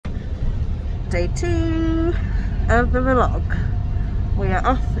day 2 of the vlog. We are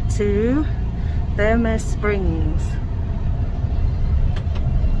off to Therma Springs,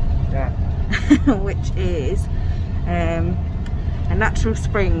 which is a natural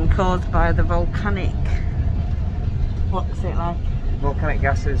spring caused by the volcanic, what's it like? Volcanic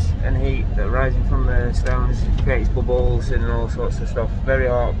gases and heat that are rising from the stones creates bubbles and all sorts of stuff. Very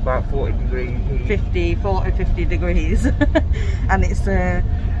hot, about 40 degrees heat. 50 degrees. And it's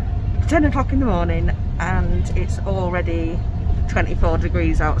 10 o'clock in the morning and it's already 24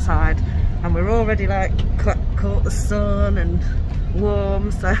 degrees outside, and we're already like caught the sun and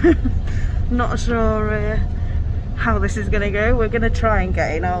warm, so not sure how this is going to go. We're going to try and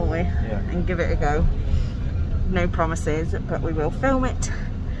get in, aren't we? Yeah. And give it a go. No promises, but we will film it,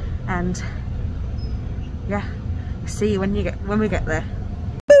 and yeah, see you when we get there.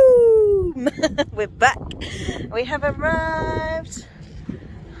 Boom! We're back. We have arrived.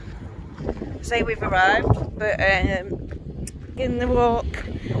 Say we've arrived, but in the walk.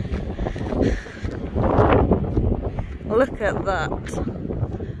 Look at that.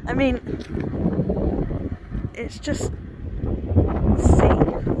 I mean, it's just sea.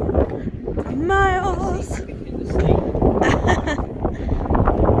 Miles.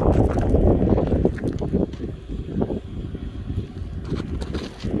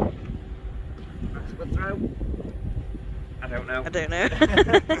 I don't know. I don't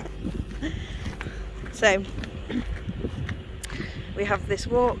know. So we have this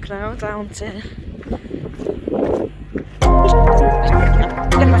walk now down to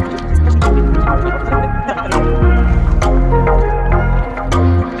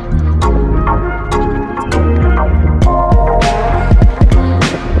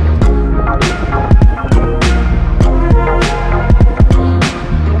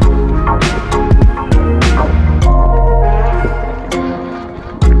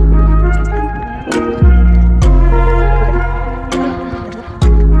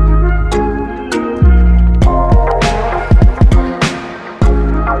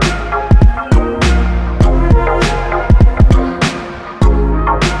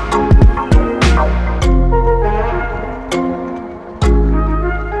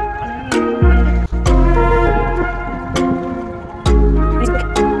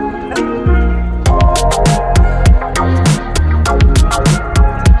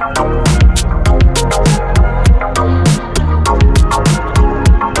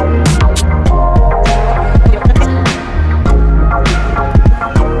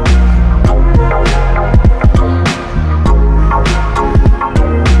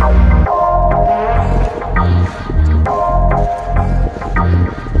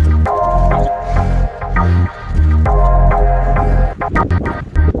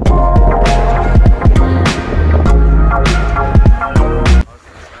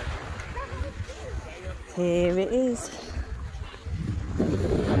here it is.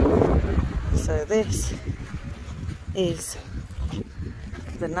 So this is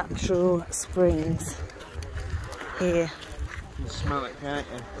the natural springs here. You can smell it, can't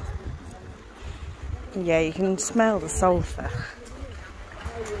you? Yeah, you can smell the sulphur.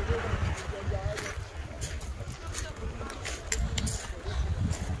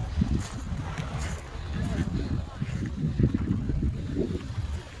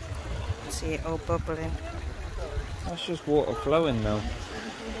 See it all bubbling. That's just water flowing though.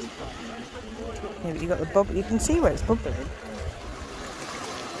 Yeah, but you got the bubble. You can see where it's bubbling.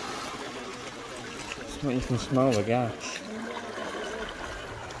 You can smell the gas.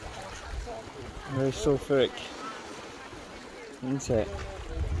 Very sulphuric, isn't it?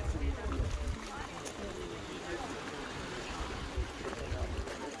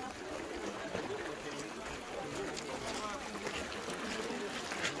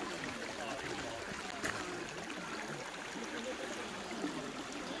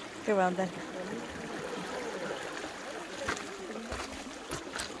 Go around there.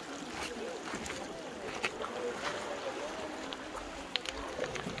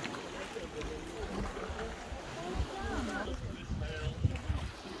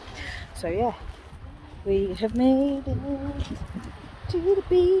 So yeah, we have made it to the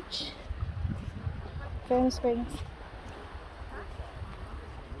beach, Therma Springs.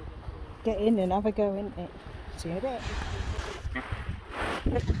 Get in and have a go, innit it? See you in a bit.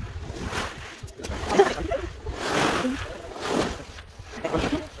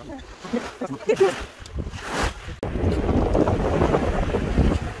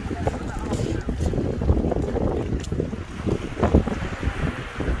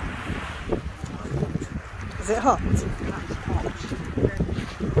 Is it hot?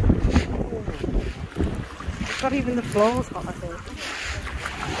 It's not even the floor's hot, I think.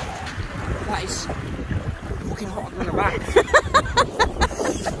 That is fucking hotter than a bath.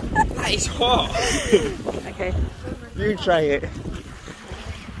 That is hot. Okay. You try it.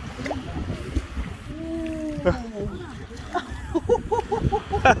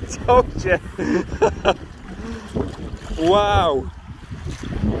 I told you. Wow.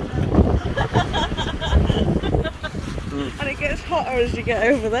 And it gets hotter as you get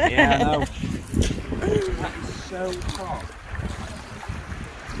over there. Yeah, I know. That is so hot.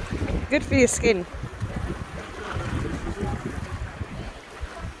 Good for your skin.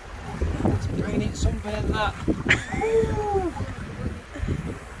 It's brilliant sunburn, that.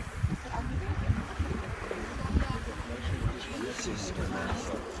 Jesus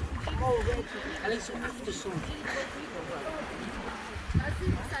Christ. And it's after sun.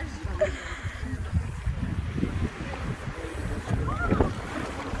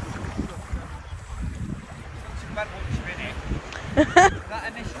 That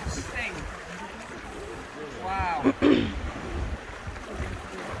initial sting. Wow.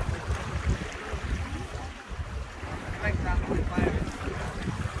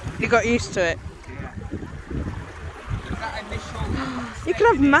 You got used to it. Yeah. That initial You can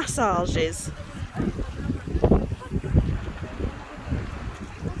have massages.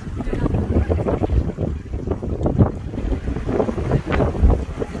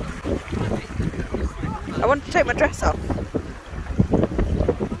 I want to take my dress off.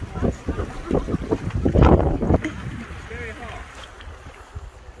 very hot.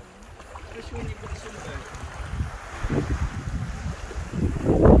 Especially when you've got sunburn.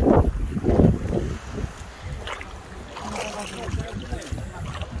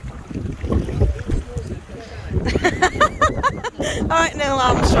 Alright, Neil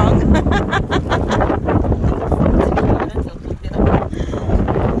Armstrong.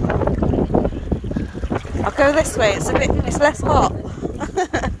 I'll go this way, it's less hot.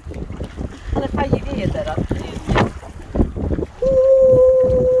 And if I you hear that,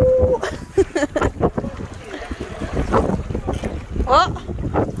 What?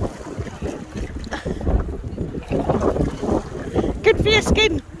 Good for your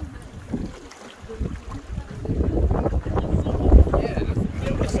skin.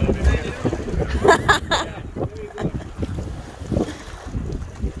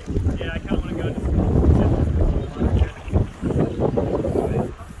 Yeah, I kind of want to go.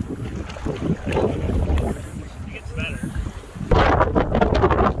 It gets better.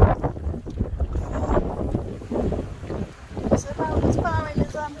 It's about as far in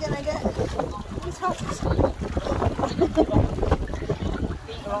as I'm gonna get. It's hot.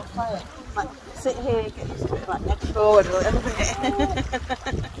 Feet are on fire. Like, sit here, get used to it, like edge forward a little bit.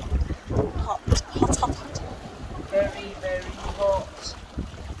 Hot, hot, hot, hot. Very, very hot.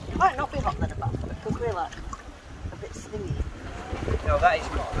 It might not be hot than a bath, because we're like a bit stingy. No, that is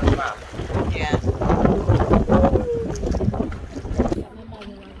hot than a bath. Yeah.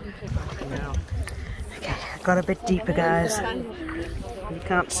 Okay, I got a bit deeper, guys. You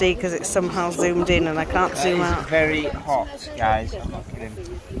can't see because it's somehow zoomed in and I can't zoom That is out. very hot, guys. I'm not kidding.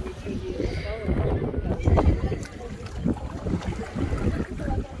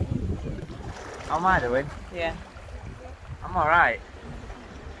 How am I doing? Yeah. I'm alright.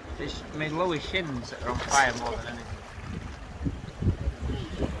 It's my lower shins that are on fire more than anything.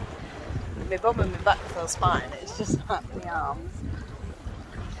 My bum and my back feels fine, it's just like my arms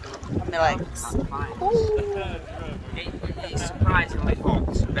and my legs. That's fine. It's surprisingly hot,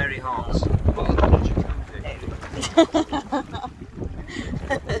 very hot. But there's not much you can do.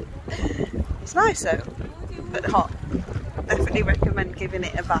 It's nice though, but hot. Definitely recommend giving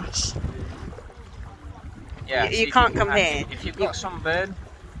it a bash. Yeah, You so if can't can come here. If you've got sunburn,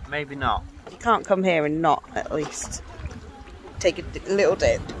 maybe not. You can't come here and not at least take a little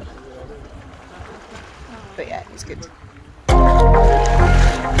dip. But yeah, it's good.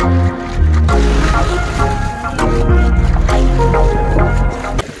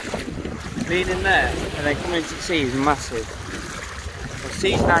 Being in there and then coming to the sea is massive. The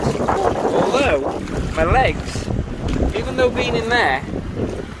sea's nice and cool. Although my legs, even though being in there,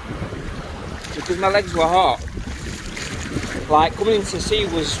 because my legs were hot, like coming into the sea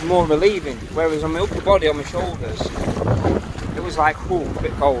was more relieving. Whereas on my upper body, on my shoulders, it was like, ooh, a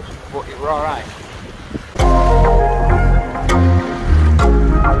bit cold, but it were alright.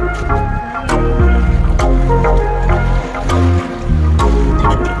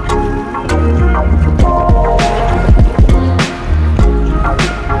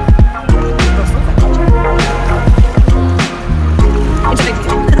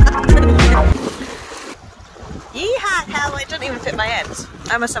 Yeehaw, hell, it doesn't even fit my head.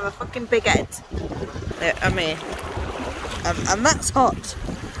 I must have a fucking big head. Yeah, I mean, and that's hot.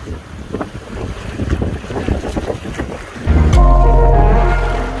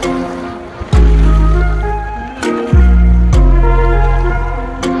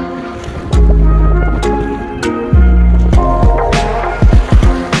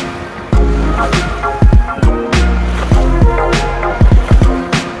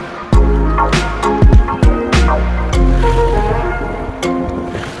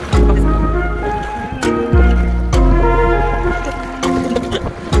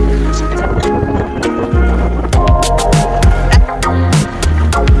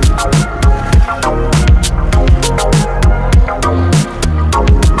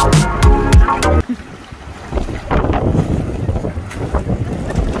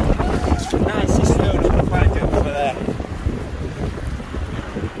 Nicest stone I can find it over there.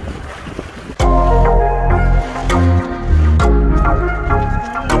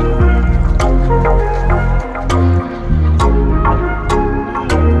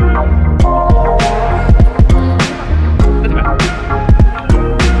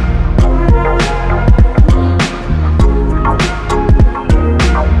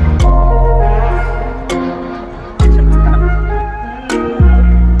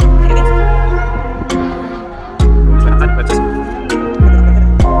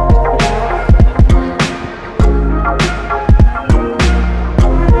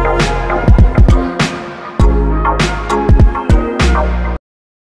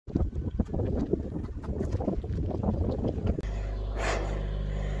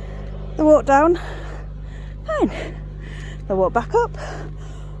 The walk down, fine. The walk back up,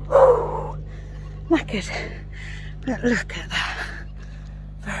 whew, knackered. But look at that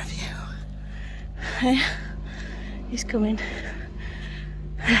for a view. Hey, he's coming.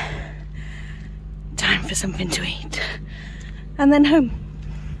 Time for something to eat. And then home.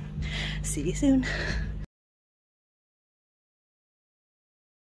 See you soon.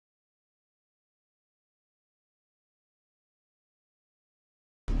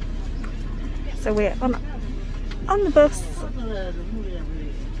 So we're on the bus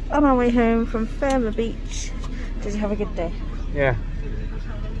on our way home from Therma Beach. Did you have a good day? Yeah.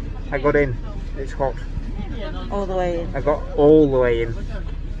 I got in. It's hot. All the way in? I got all the way in.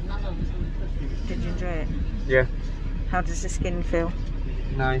 Did you enjoy it? Yeah. How does the skin feel?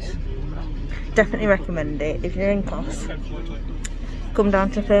 Nice. Definitely recommend it if you're in class. Come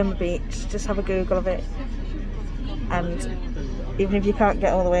down to Therma Beach, just have a Google of it. And even if you can't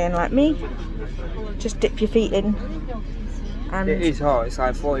get all the way in like me, just dip your feet in. And it is hot. It's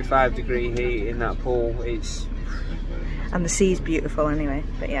like 45-degree heat in that pool. And the sea's beautiful anyway.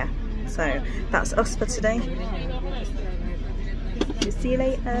 But yeah, so that's us for today. See you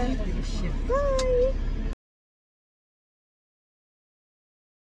later. Bye.